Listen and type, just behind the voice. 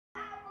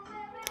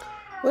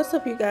What's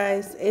up, you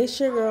guys? It's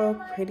your girl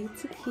Pretty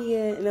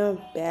Takia, and I'm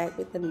back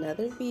with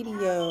another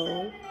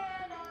video.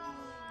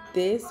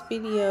 This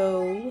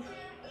video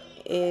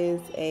is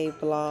a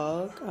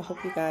vlog. I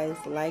hope you guys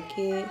like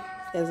it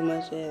as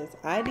much as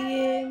I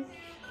did.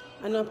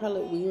 I know it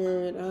probably look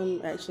weird.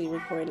 I'm actually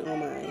recording on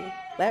my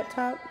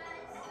laptop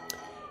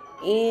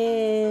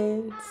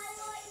and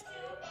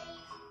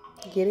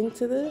getting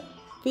to the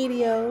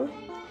video.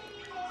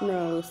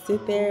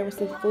 Sit there with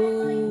some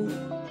food,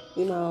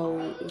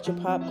 with your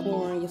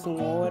popcorn, get some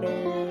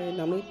water,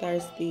 don't be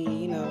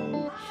thirsty,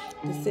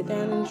 just sit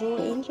down and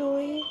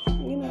enjoy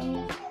it,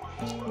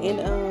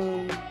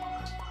 and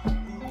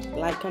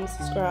like, comment,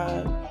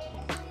 subscribe,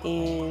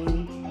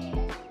 and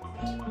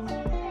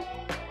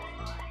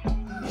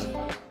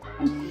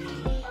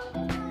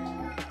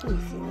let me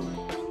see.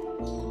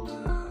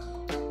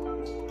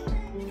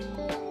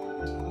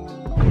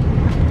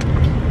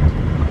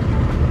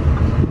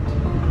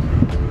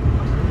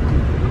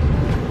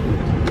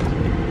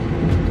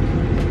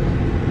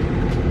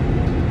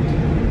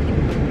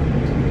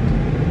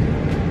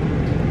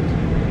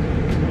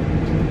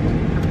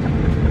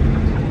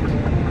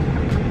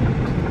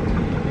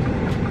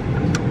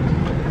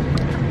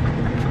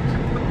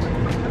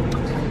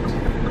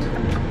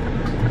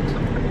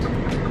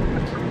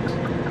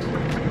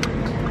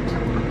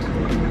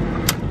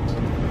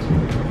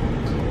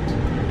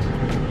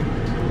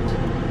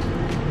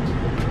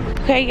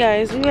 Okay,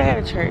 guys, we got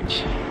a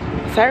church.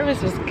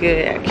 Service was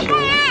good, actually.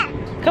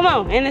 Come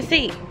on, in the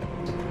seat.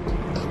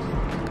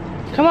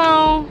 Come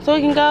on, so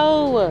we can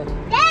go.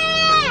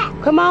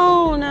 Come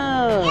on.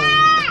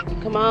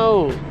 Come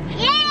on.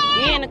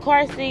 Get in the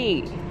car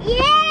seat.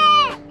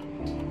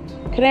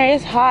 Canary,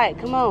 it's hot.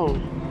 Come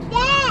on.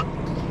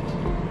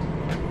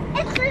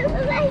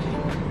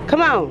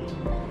 Come on.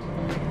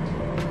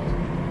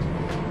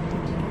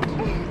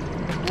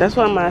 That's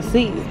why my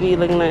seats be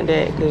looking like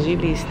that, because you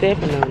be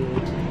stepping on them.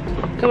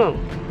 Come on.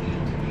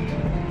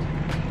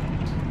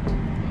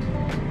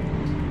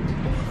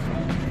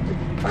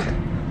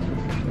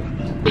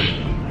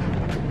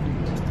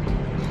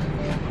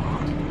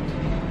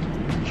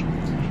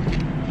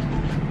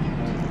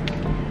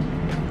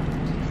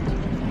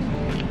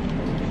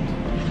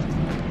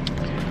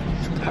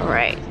 All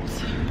right.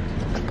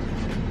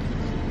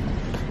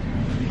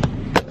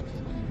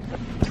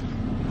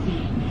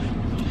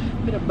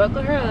 Better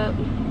buckle her up.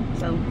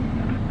 So.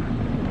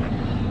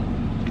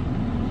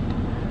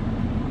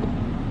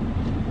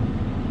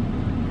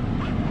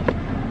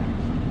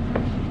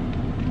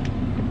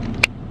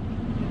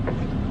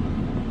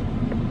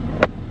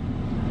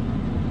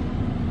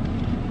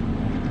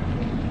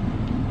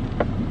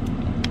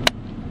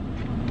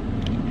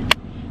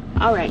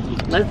 All right,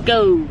 let's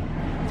go.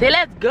 Say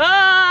let's go.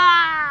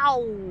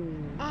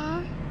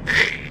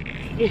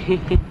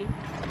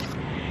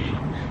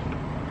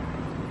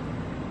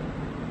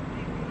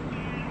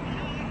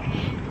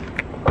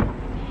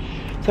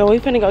 So we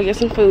finna go get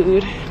some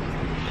food,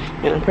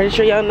 and I'm pretty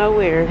sure y'all know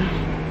where.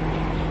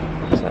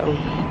 So,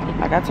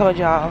 like I told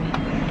y'all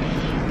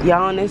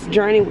on this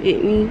journey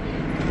with me,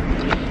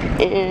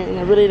 and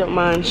I really don't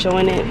mind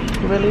showing it,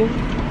 really.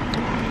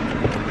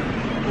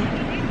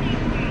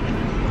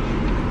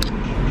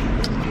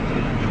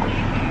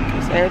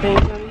 Everything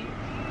coming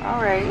all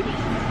right.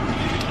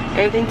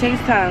 Everything takes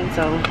time,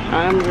 so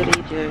I'm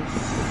really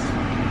just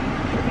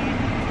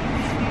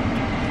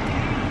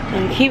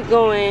gonna keep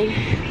going,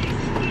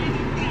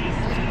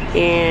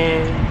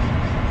 and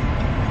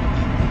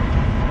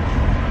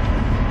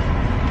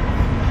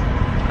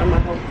I'm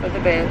gonna hope for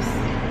the best.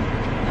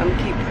 I'm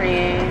gonna keep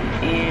praying,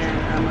 and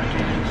I'm gonna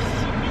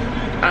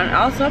just, and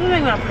also I'm gonna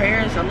make my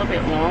prayers a little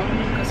bit long,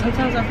 because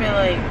sometimes I feel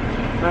like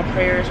my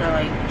prayers are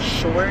like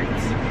short.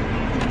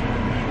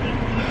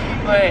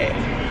 But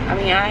I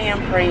mean, I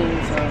am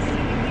praying, so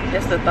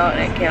that's the thought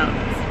that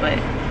counts. But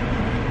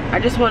I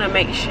just want to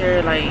make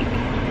sure, like,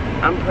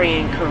 I'm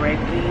praying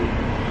correctly,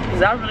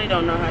 because I really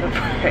don't know how to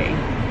pray.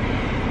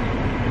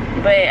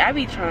 But I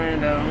be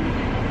trying though.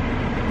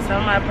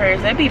 Some of my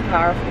prayers, they be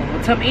powerful.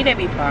 To me, they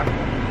be powerful.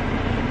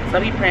 So I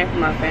be praying for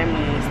my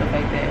family and stuff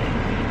like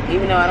that.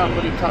 Even though I don't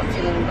really talk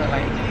to them, but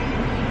like,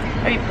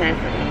 I be praying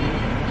for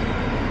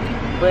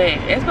them.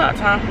 But it's about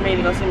time for me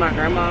to go see my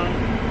grandma.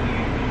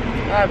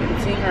 I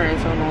haven't seen her in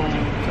so long,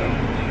 so,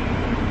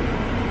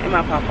 and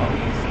my papa.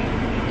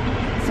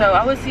 So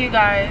I will see you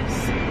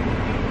guys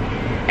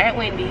at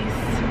Wendy's.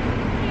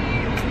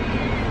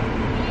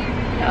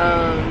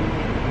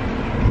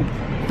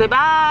 Say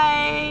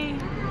bye.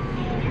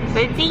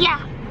 Say see ya.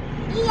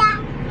 Yeah.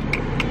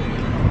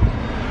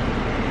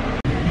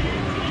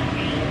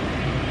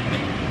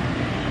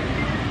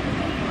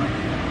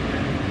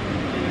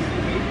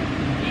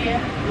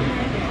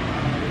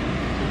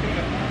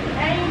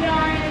 Hey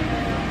guys.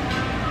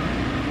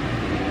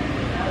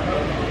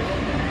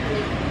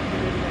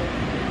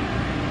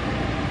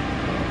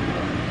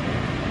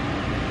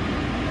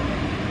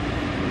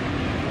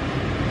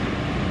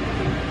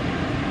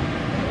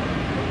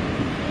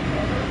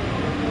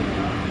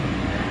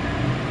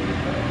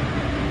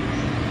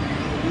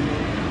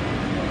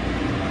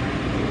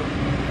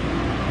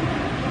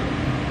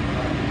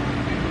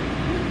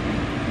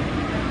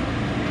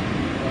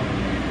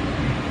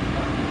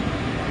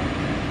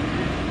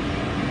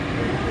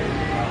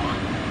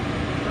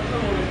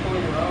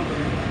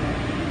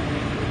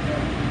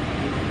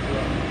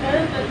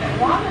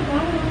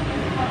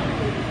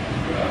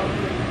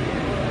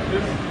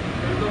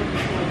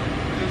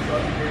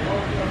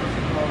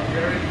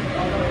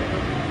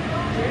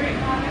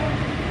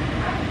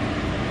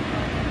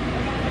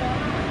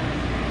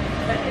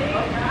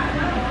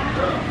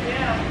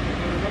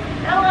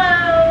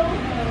 Hello.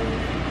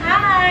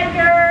 Hi,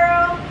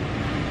 girl.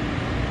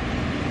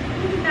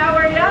 How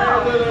are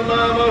y'all? Little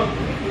mama.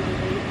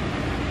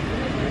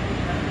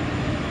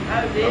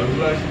 Oh, did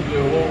you? Like she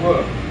just woke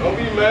up. Don't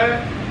be mad.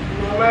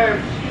 You mad?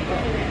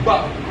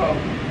 Bop, bop.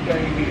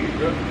 Can't hear,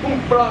 girl. Who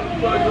block you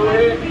across your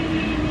head?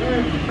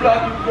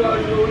 Block you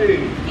across your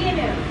head. Get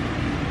him.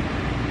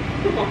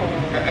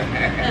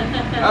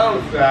 I'm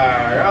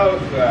sorry. I'm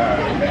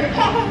sorry.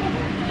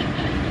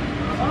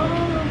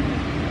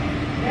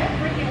 That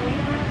freaking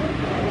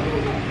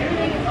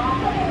everything is on.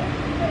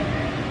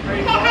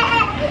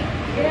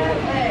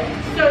 Yeah,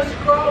 so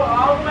scroll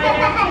all the way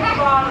down to the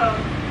bottom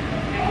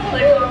and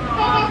click on the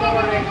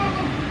onboarding,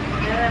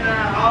 and then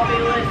I'll be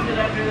listed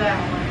under that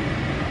one.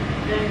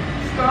 Then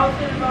scroll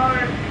to the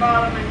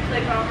bottom and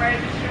click on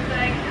register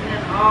thing, and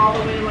then all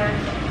the way learn.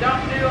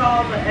 Don't do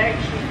all the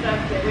extra stuff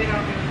that we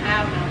don't even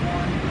have no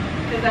more,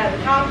 because at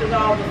the top is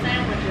all the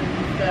sandwiches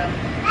and stuff.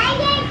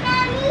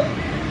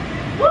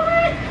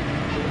 What?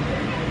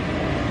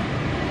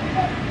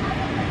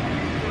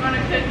 You want a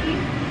cookie?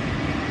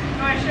 You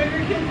want a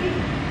sugar cookie?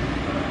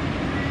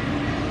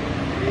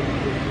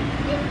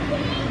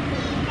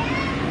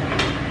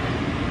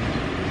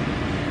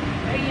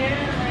 Oh yeah,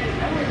 like,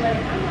 I was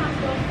like, I'm not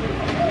supposed to.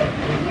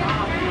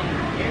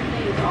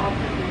 Everything is all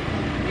cookie.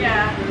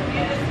 Yeah,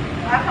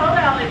 I told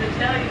Allie to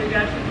tell you to go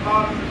to the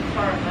bottom and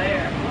start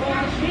there.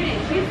 Well, she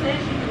didn't. She said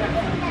she got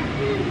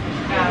something.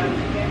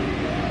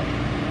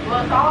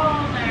 Well, it's all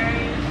on there.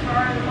 You just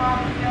start at the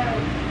bottom and go.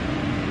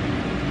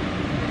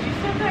 Did you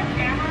set that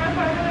camera up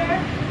over there?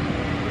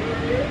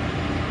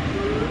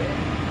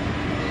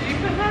 Did you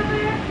put that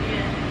there?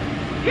 Yeah.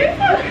 You're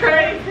so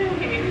crazy.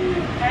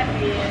 I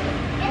did.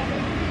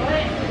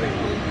 What?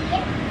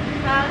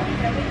 Huh?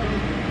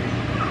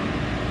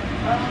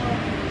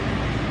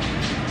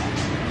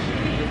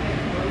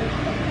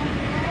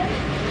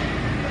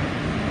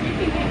 You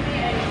can get me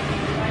a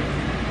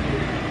license.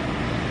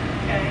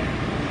 Okay.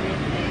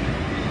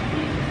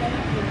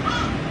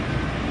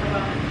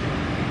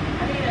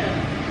 I need a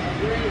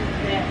really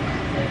bad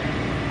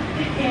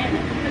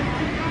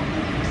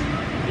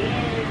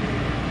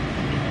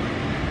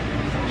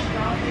and some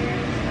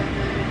strawberries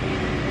okay.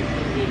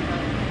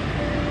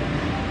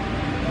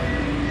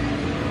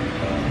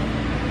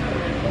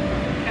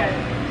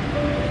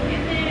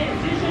 And then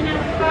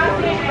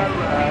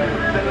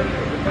just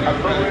I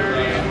put her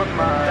in my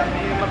mind, I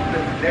need my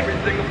feelings. Every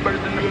single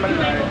person in my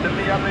life tell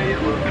me I'm a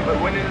hero, but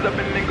when it's up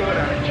and they go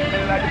down, treat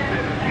me like a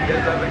villain.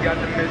 Guess I forgot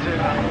to mention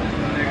I'm just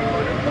a nigga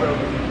with a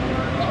problem.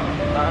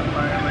 I'm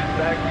my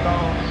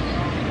saxophone,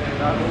 and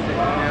I'm sitting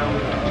there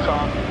with the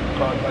car,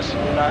 caught by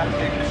shit not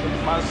taking to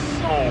my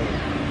soul.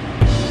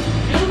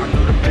 I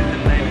know the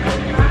feeling ain't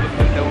good, you ever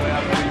feel that way I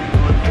feel, you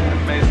know it feel the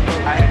maze.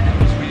 I had the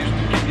bitch we used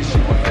to kick it, she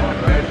was in the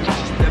bed, she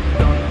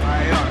stepped on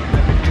my arm,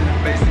 let me get the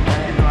basic,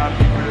 you know how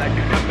people like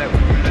to come back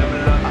when you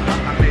level up.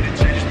 I made a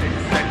change, take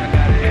a second, I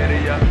got ahead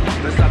of ya.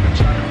 Plus I've been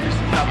trying to reach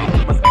the top of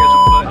my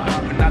schedule, but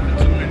when I've been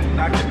tuning in,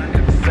 I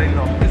never say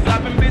no. Cause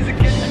I've been busy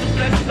catching the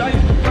blessings I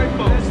used to pray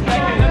for.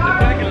 Stacking up the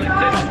back in the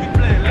Texas, we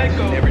playing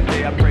Lego. Every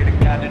day I pray to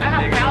God that the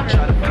nigga don't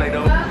try to play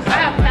though. I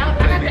have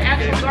powder. I have the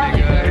actual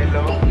garlic.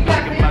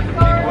 Thinking about the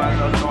people I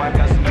know I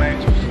got some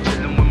angels.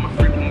 Chilling with my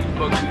freak when we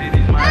fucking it,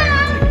 he's my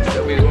angel. Taking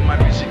selfies with my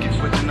bitch, she keep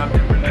switching up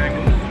different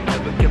angles.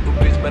 Never kept a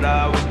bitch, but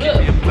I always keep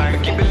me a plan.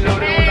 Keep it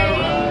loaded when I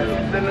ride.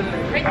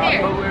 Right I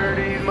there. put where it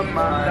in my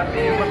mind, I be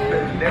in my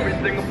feeling. Every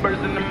single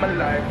person in my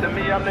life tell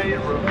me I'm the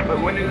hero, but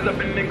when it's up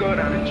and they go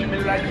down, they treat me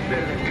like a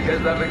villain.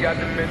 Because I forgot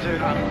to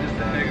mention I'm just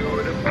a nigga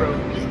with a pro.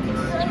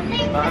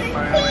 I'm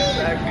my own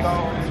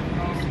saxophone.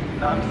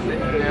 I'm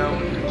sitting there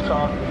with the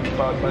car,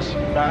 but my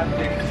shit not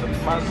thinking of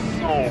my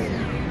soul.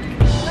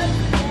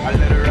 I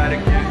let her ride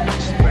again,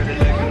 she spread her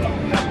leg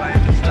alone. Now I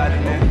end up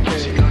sliding in.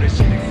 She know that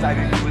shit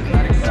excited, you was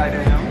not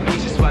excited.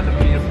 She swallowed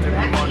me up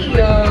every morning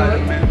like a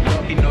vitamin.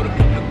 He know the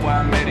look why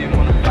I made him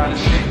wanna find a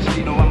shit.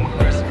 She know I'm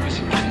aggressive, but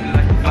she kiss me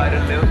like a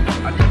fighter lip.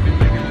 I just be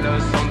making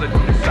love songs like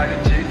I'm excited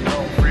chicks.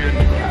 Real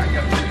nigga, I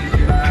got business in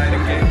the night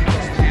again.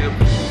 Still,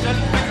 tell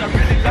the bitch I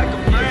really like a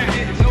friend.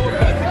 No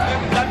offense,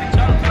 cause I be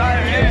tryna fly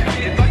her in.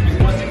 If I kiss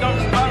once, she don't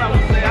respond, I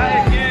won't say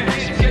hi again.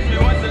 She kiss me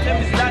once and let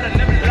me slide, I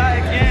never lie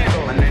again.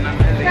 My name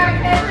not Ellie, I'm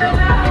a murder,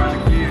 I'm born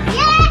again.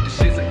 The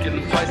shits I kill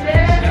them twice, but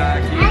they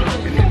die again.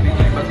 And if you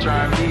keep on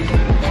trying me,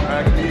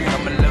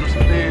 I'ma let them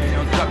spin. You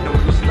don't talk, no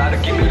loose slide,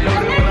 keep it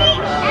loaded when I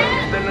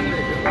ride. Still a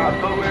nigga, I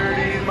put where it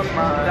is my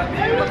mind. I be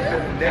in my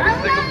feeling. Every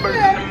single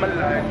person in my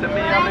life tell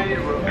me I'm a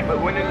hero, but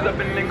when it's up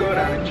and they go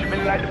down, they treat me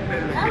like a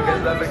villain.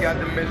 Because I forgot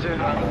to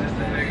mention I'm just a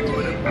nigga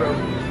with a pro.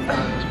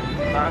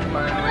 I'm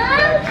my own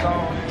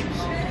saxophone.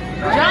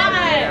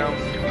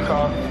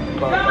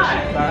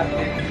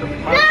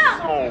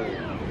 No!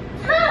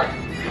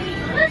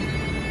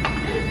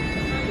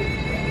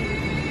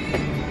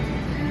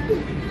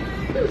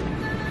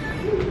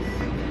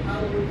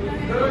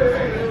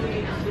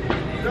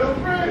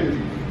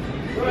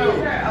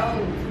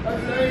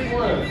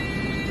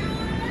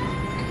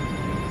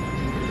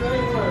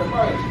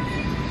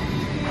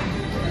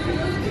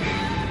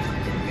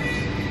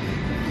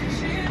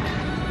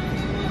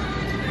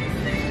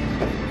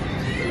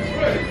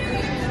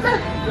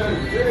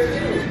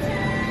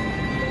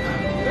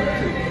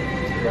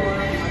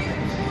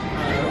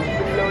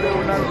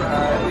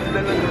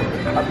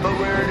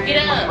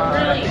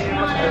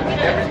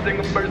 really. Every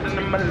single person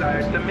in my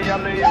life, to me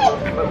I'm the hero.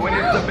 But when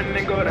it's up and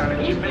then go down,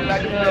 it treat me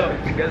like a flow.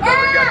 Because I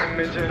forgot to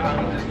mention,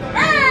 I'm just a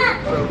nigga with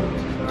a flow.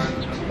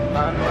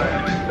 I'm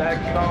back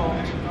home.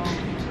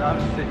 I'm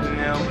sitting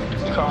there with the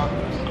car,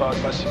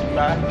 caused by shit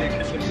my dick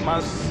is in my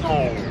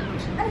soul.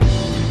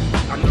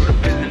 I know the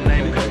feeling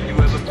ain't cause you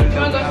ever feel it.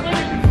 I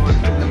really know it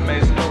feel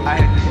amazing. I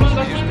had this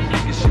used to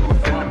think she was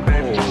feeling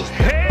bad. She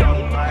stepped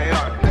on my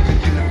heart, like a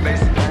feeling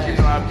basic. You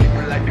know how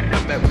people like to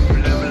come back with a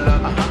level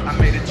up. I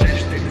made a change,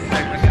 take the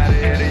sack, I got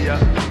ahead of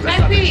ya. Plus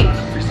I've been trying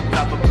to free some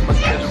top up in my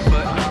schedule,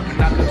 but when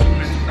I put too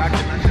many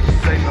knocking, I never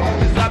say no.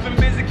 Cause I've been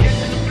busy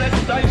catching the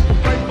blessings I used to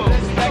pray for.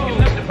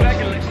 Stacking up the back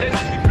and like this,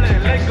 we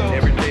playing Lego.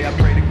 Every day I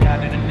pray to God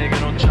that a nigga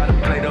don't try to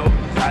play though.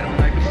 I don't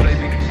like to play,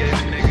 because gave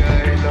a nigga a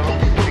halo.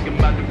 Thinking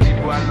about the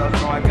people I love,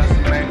 so I got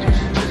some angels.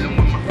 Chillin'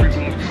 with my freak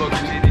when we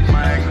fucking in these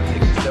my angles.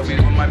 Taking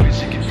selfies with my bitch,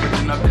 she keep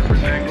switching up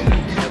different angles.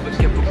 Never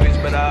kept a bitch,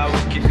 but I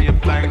always keep me a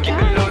plan. Keep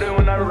it loaded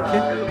when I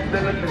ride.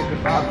 Still a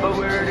nigga, I put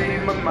where it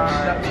in my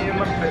mind. Got me in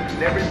my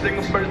feelings. Every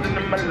single person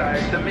in my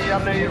life, tell me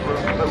I'm the hero.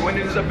 But when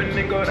it's up and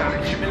then go down,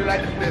 it treat me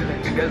like a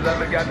villain. Because I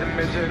forgot to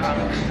mention, I'm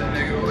just a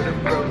nigga with a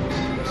bro.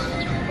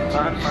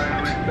 I'm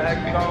finally back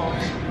home.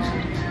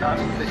 I'm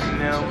sitting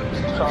there with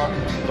the talk,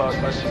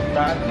 but shit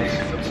my dick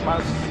up my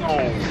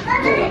soul.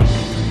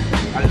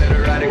 I let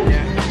her ride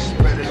again,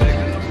 spread her legs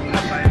and open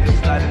up my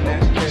inside and then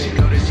she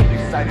know that she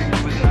excited,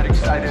 he was not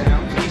excited.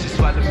 He just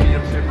swallowed me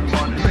up every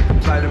morning like a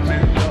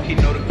vitamin. He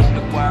know the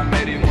public why I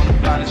made him wanna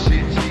find the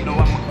shit. She know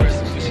I'm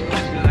aggressive, but she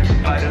kiss me like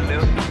a fighter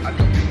lip. I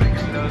don't be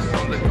making love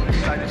songs like I'm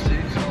excited shit.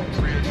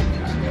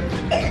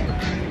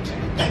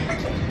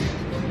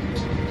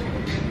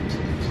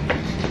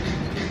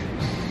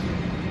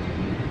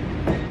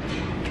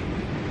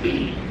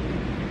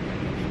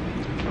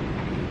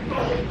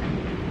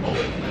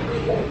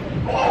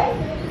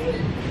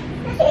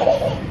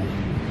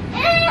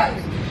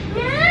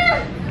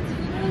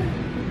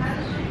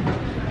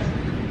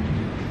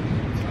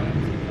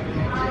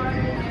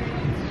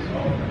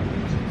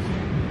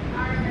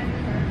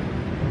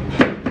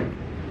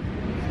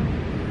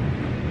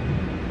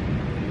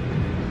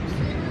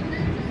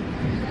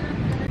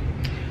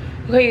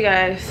 Okay, you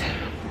guys,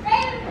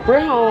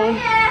 we're home.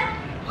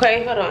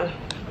 Okay, hold on.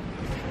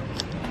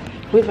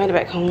 We made it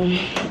back home,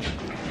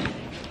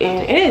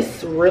 and it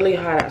is really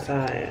hot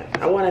outside.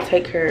 I want to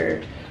take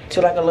her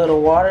to like a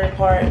little water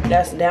park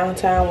that's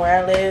downtown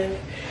where I live,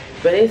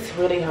 but it's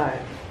really hot.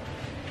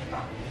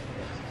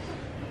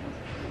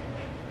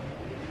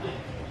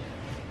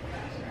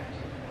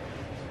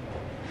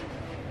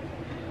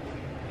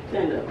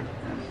 Stand up.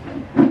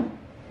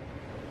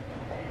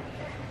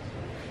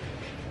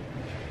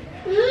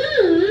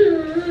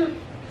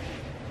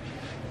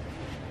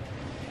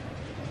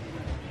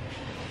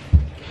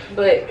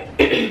 But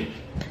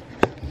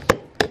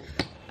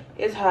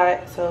it's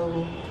hot,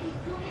 so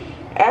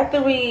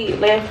after we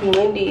left from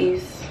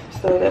Wendy's,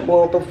 so that,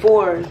 well,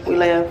 before we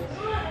left,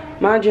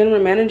 my general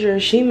manager,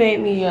 she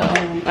made me a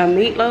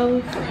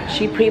meatloaf.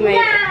 She pre-made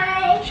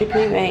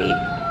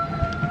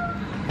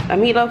a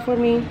meatloaf for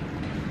me.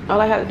 All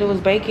I had to do was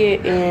bake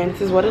it, and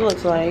this is what it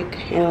looks like,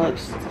 and it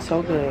looks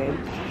so good,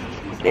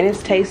 and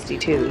it's tasty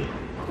too.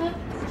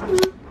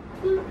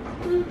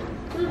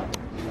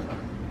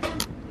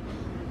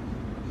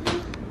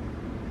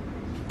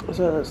 That's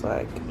what it looks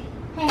like.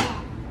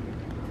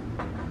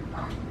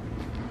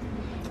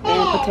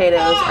 And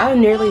potatoes. I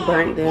nearly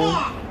burnt them,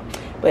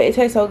 but it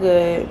tastes so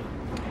good.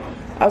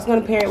 I was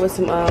gonna pair it with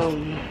some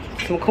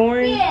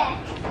corn.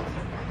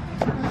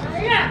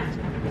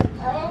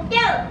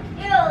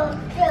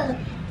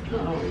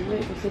 Oh,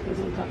 wait for sippers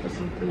on top of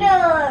something.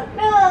 How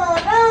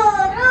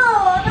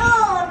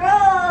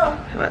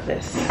about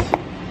this?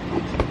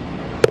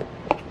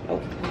 Oh,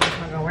 it's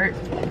not gonna work.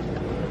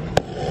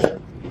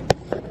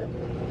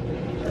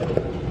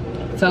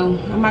 So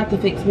I'm about to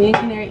fix me and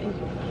Canary.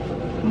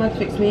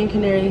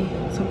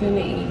 Something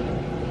to eat.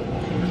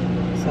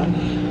 So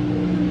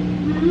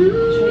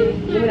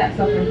give me that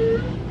sucker.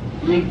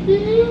 Thank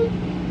you.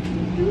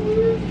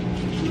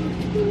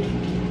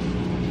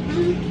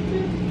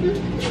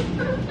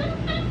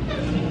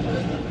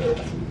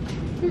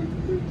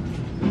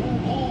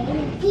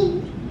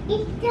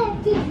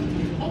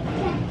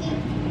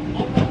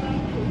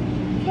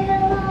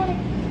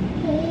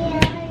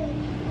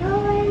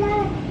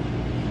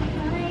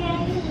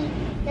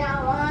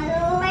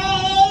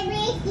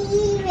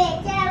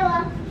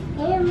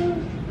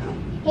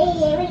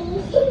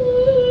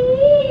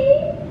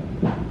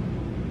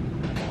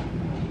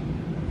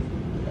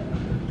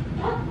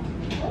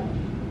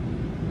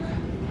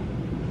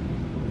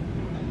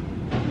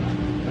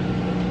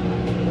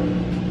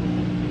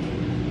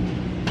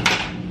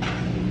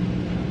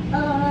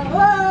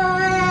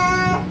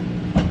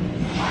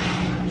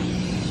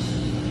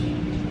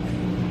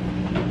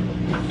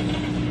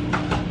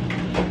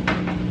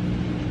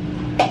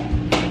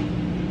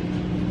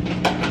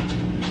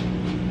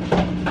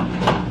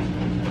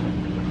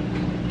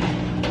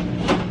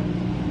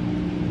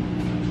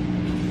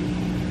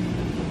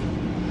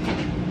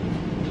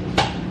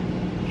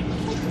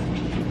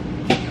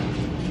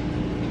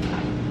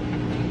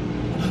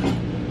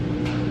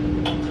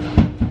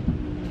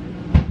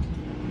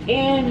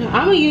 And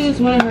I'm gonna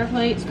use one of her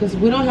plates because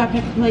we don't have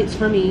paper plates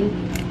for me,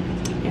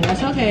 and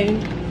that's okay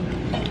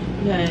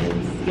because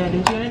you gotta do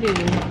what you gotta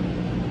do.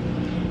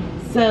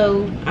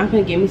 So I'm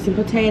gonna get me some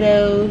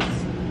potatoes.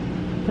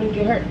 I'm gonna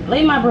get her.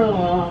 Leave my broom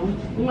alone.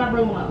 Leave my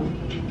broom alone.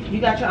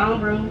 You got your own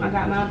broom. I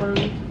got my broom.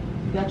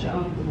 You got your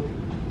own broom.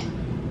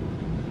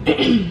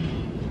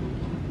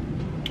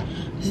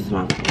 This is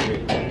my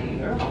fork.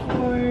 Your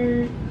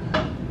fork.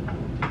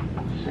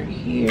 Right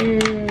here.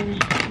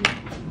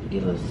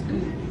 Get a little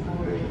scoop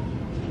for it.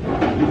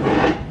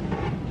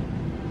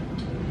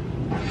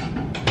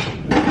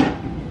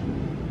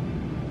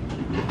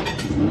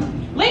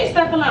 Leave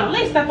stuff alone.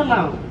 Leave stuff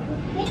alone.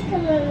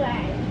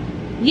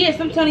 Yes,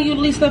 I'm telling you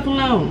to leave stuff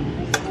alone.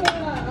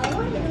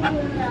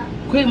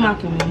 Quit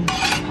mocking me.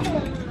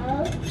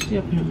 She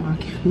up here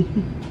mocking me.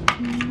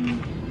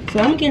 So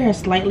I'm gonna get her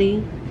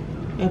slightly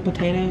of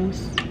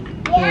potatoes.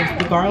 Because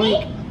the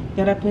garlic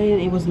that I put in,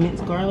 it was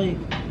minced garlic.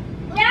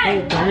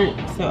 It burnt,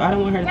 so I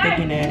don't want her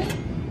thinking that.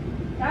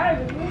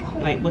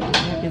 Like, what the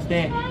heck is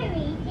that?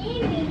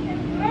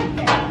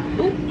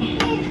 Ooh.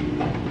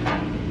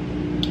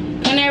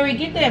 Canary,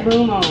 get that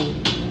broom on.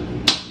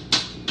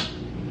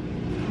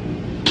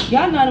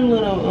 Y'all know them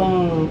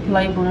little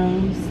play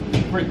brooms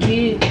for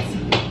kids.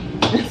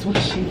 That's what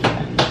she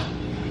got.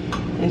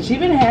 And she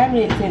been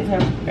having it since her,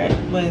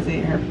 what is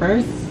it, her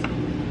first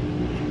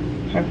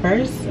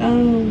Christmas.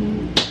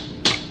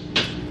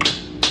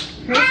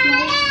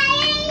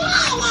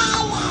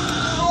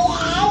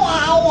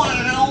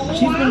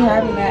 She's been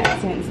having that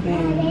since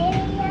then.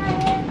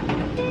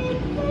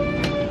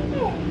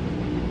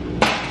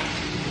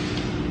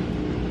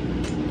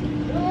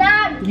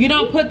 You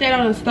don't put that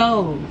on the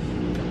stove.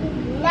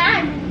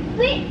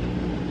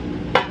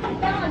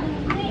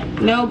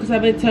 No, because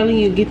I've been telling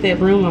you to get that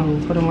broom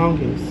on for the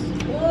longest.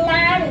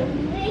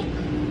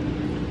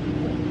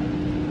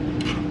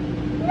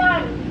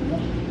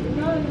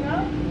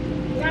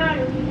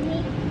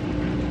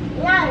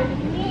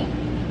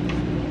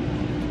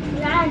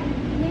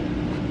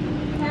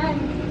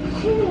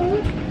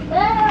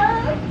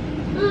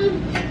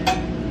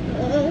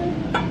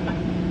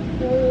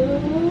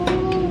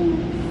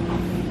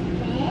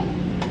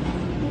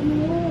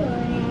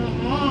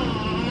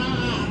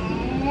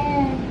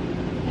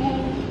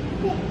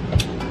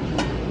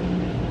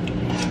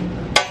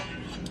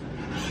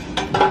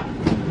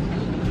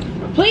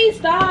 Please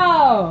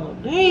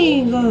stop.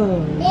 Dang.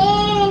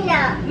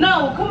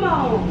 No, come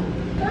on.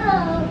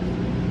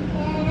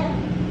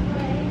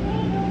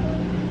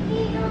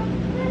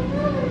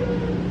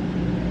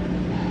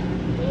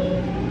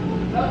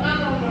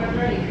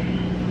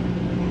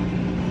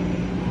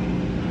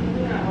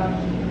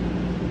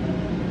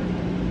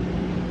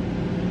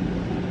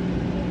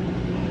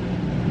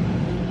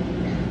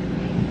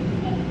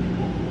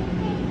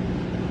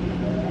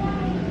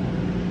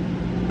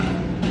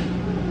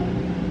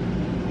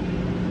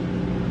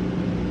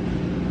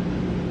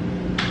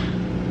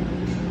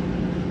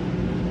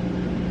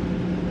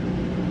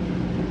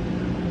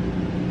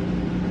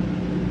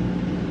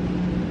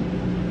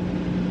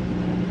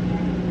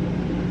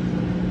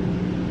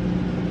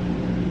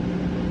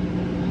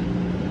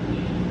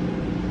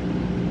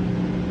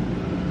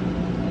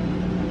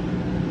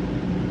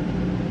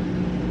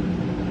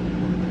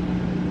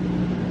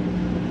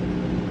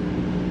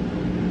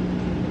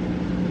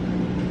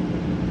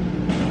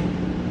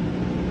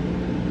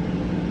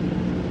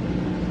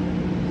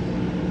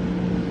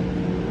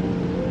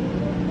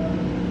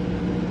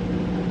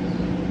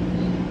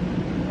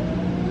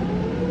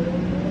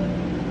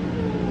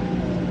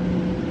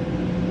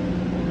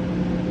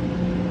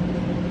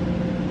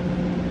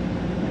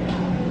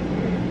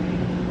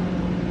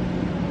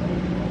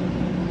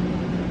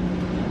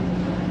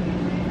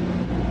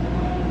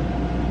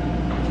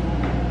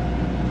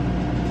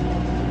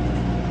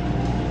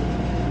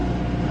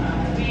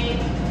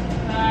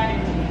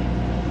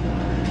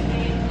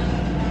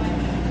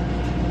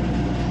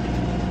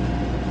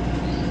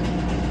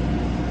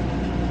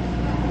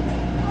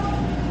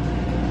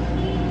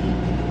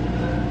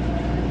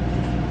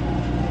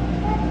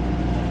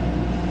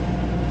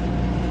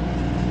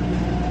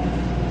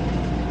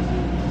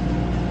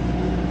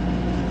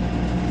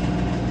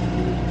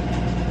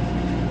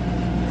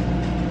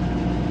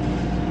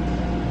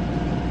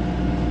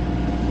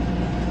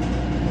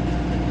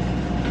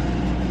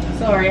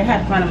 Sorry, I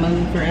had to find a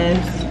movie for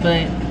us,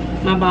 but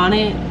my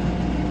bonnet,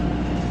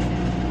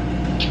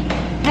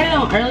 I had it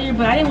on earlier,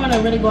 but I didn't want to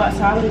really go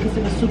outside with it because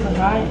it was super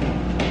hot.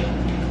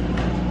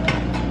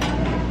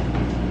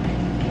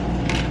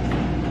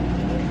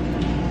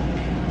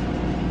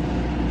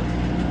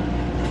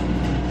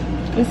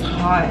 It's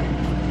hot.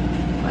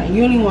 Like,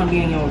 you don't even want to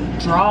be in your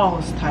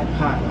drawers type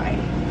hot. Like,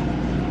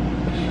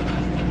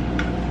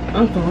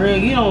 I'm for real.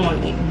 You don't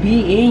want to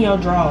be in your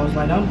drawers.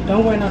 Like,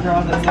 don't wear no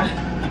drawers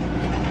outside.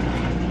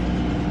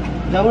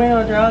 Don't wear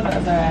no drawers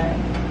outside.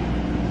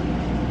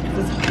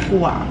 It's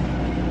hot.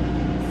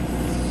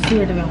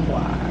 Super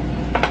hot.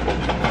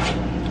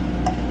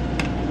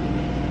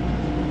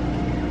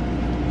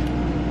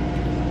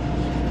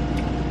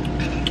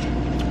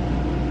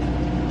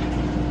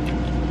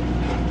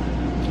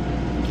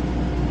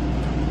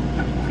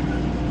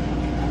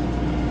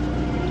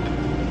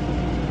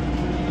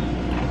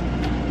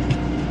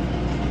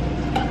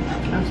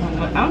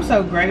 I'm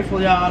so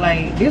grateful, y'all.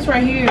 Like this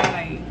right here,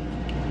 like,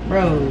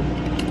 bro,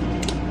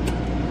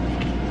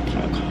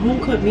 a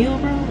home cooked meal,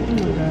 bro. Oh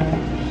my god,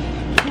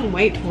 I can't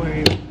wait for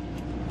it,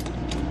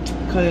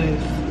 cause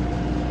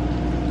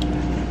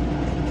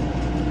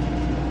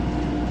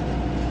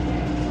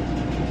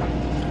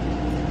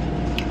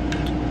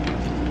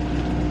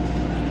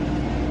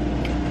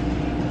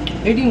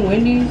eating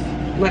Wendy's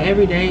like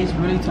every day is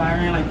really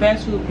tiring. Like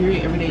fast food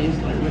period every day is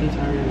like really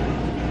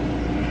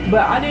tiring.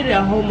 But I did it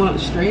a whole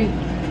month straight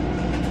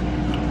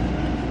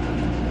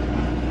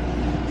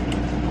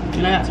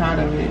and I got tired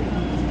of it.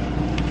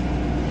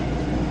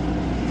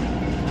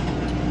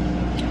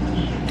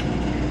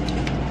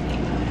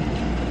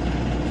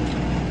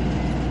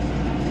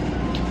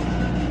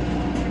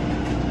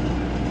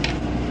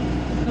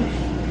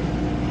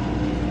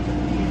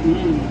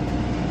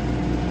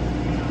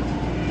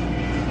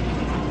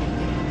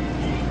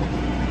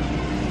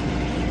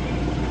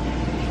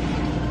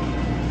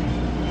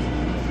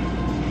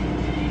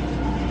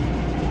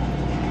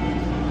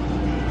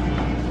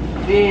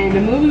 And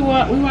the movie we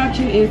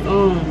watching is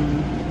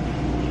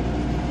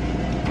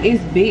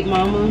it's Big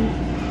Mama.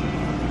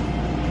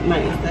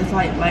 Like that's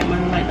like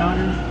mother, like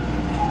daughter.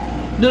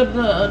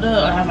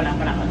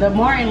 The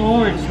Martin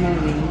Lawrence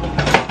movie.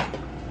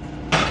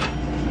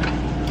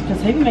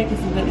 Cause he be making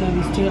some good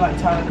movies too, like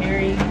Tyler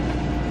Perry.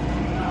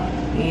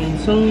 And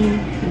soon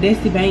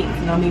Desi Banks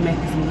gonna be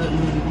making some good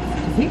movies.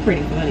 Cause he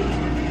pretty funny.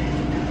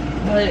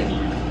 But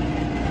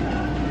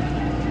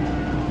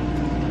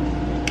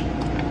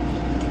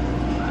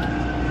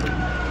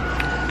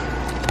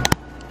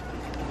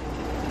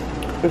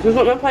this is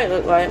what my plate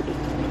looks like.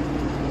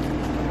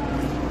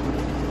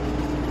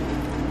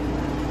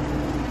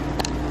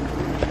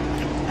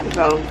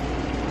 So,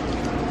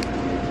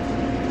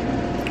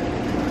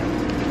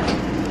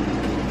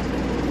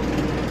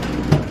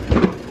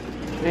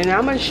 and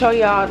I'm gonna show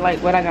y'all like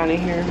what I got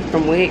in here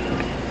from Wick,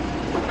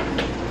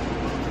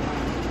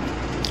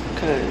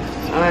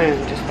 cause I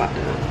am just about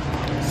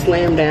to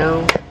slam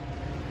down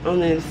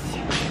on this,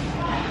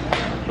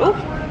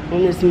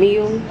 on this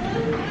meal.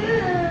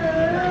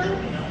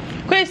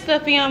 Quit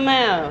stuffing your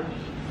mouth.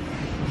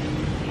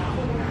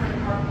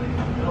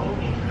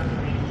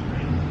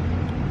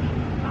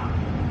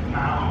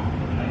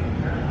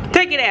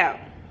 Take it out.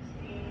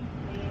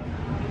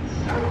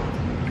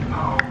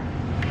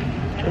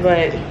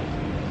 But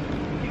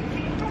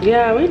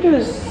yeah, we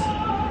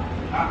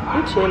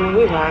chilling,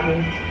 we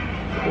vibing.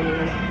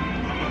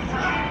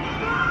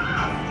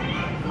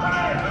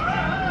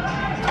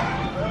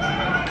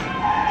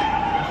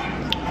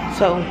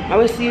 So I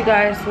will see you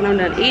guys when I'm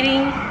done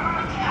eating.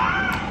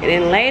 And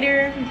then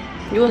later,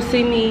 you will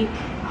see me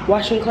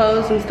washing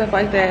clothes and stuff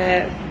like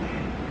that.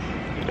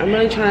 I'm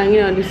really trying,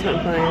 you know, do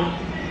something fun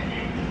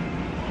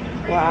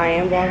while I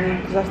am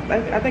vlogging. Because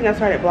I think I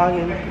started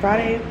vlogging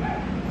Friday.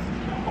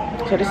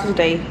 So this is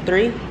day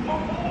 3.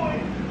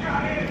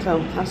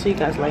 So I'll see you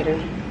guys later.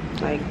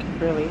 Like,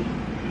 really.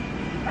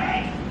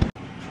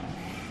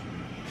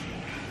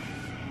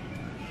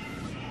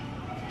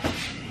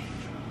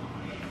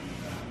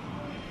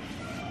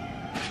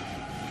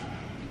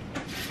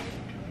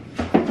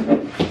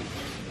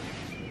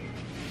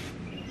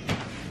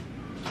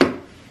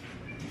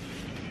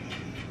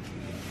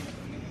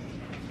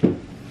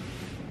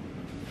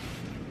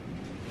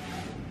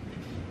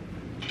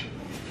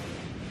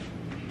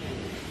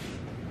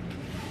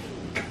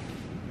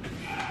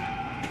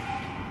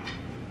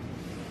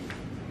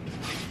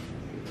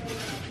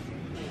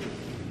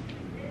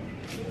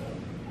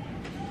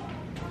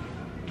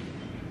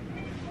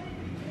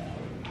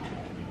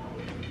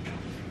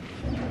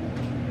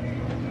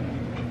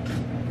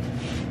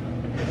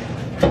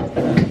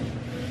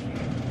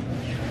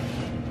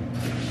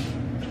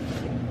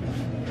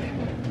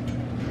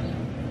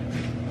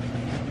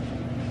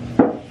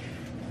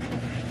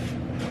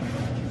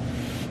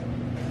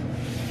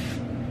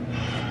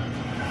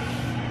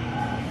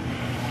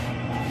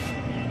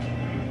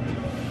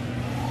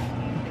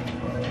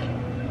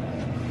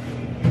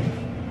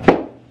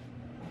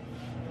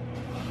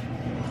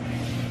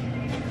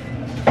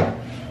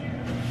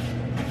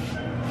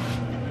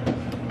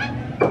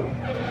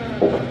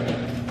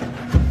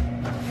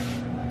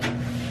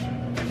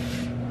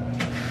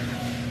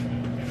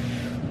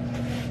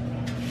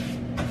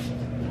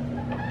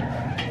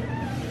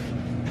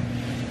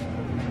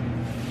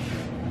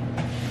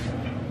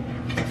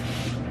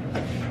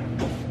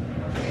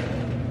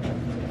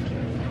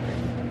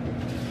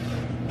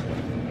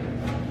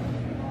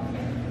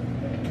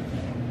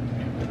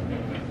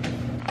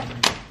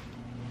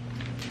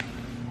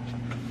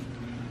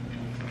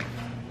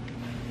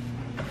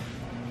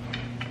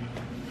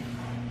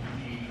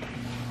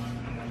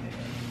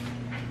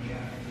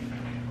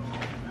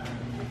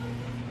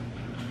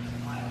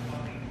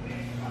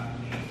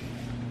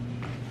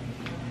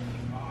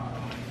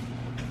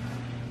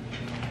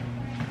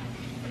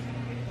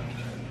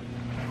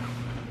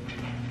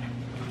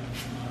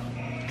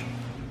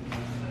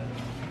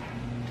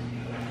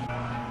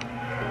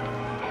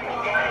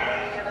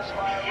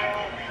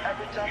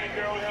 Tell me,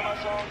 girl, hear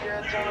my song,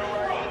 yeah, turn it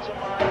right into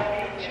my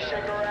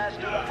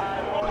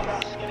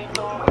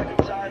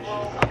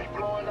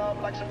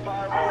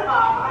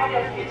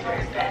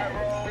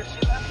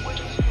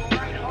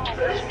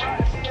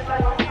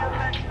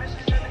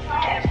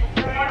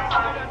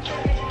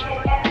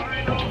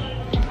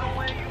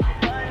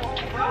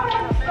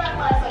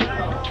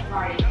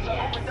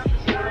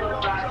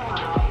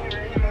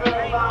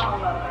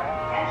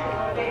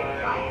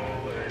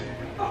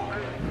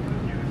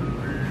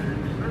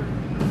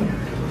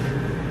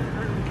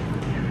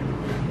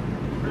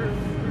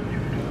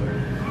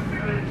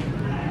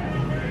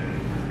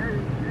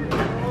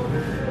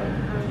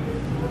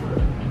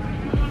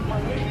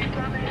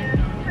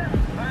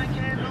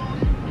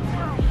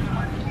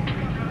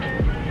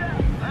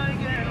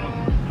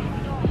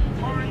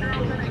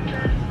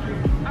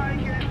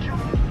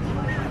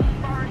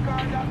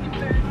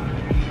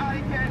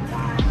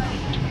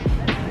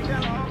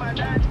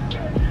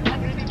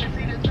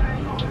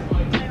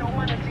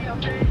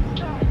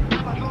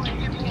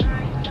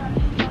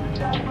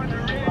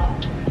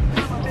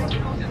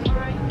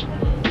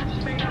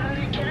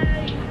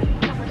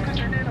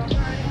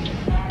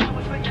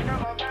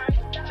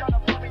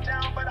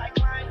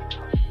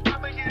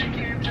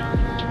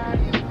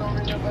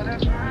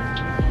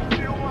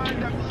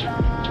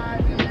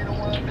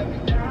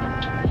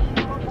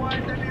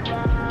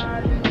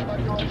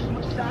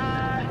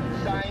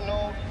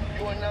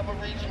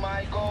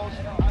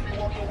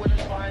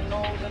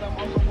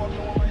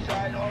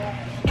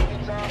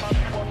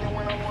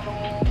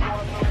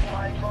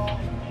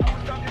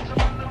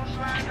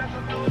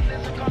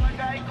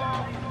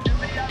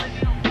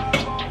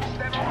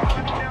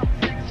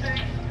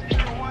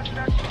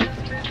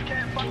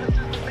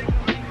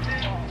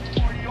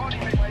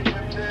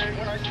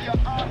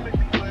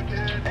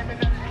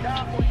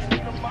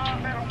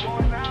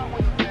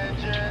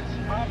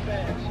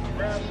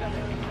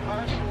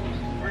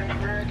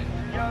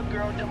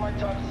my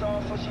top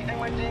off, so she ain't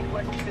my dick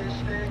like a fish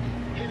stick.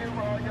 Hit it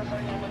raw, yes I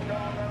am a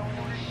dog, I don't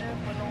do this shit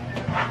for no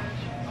bitch.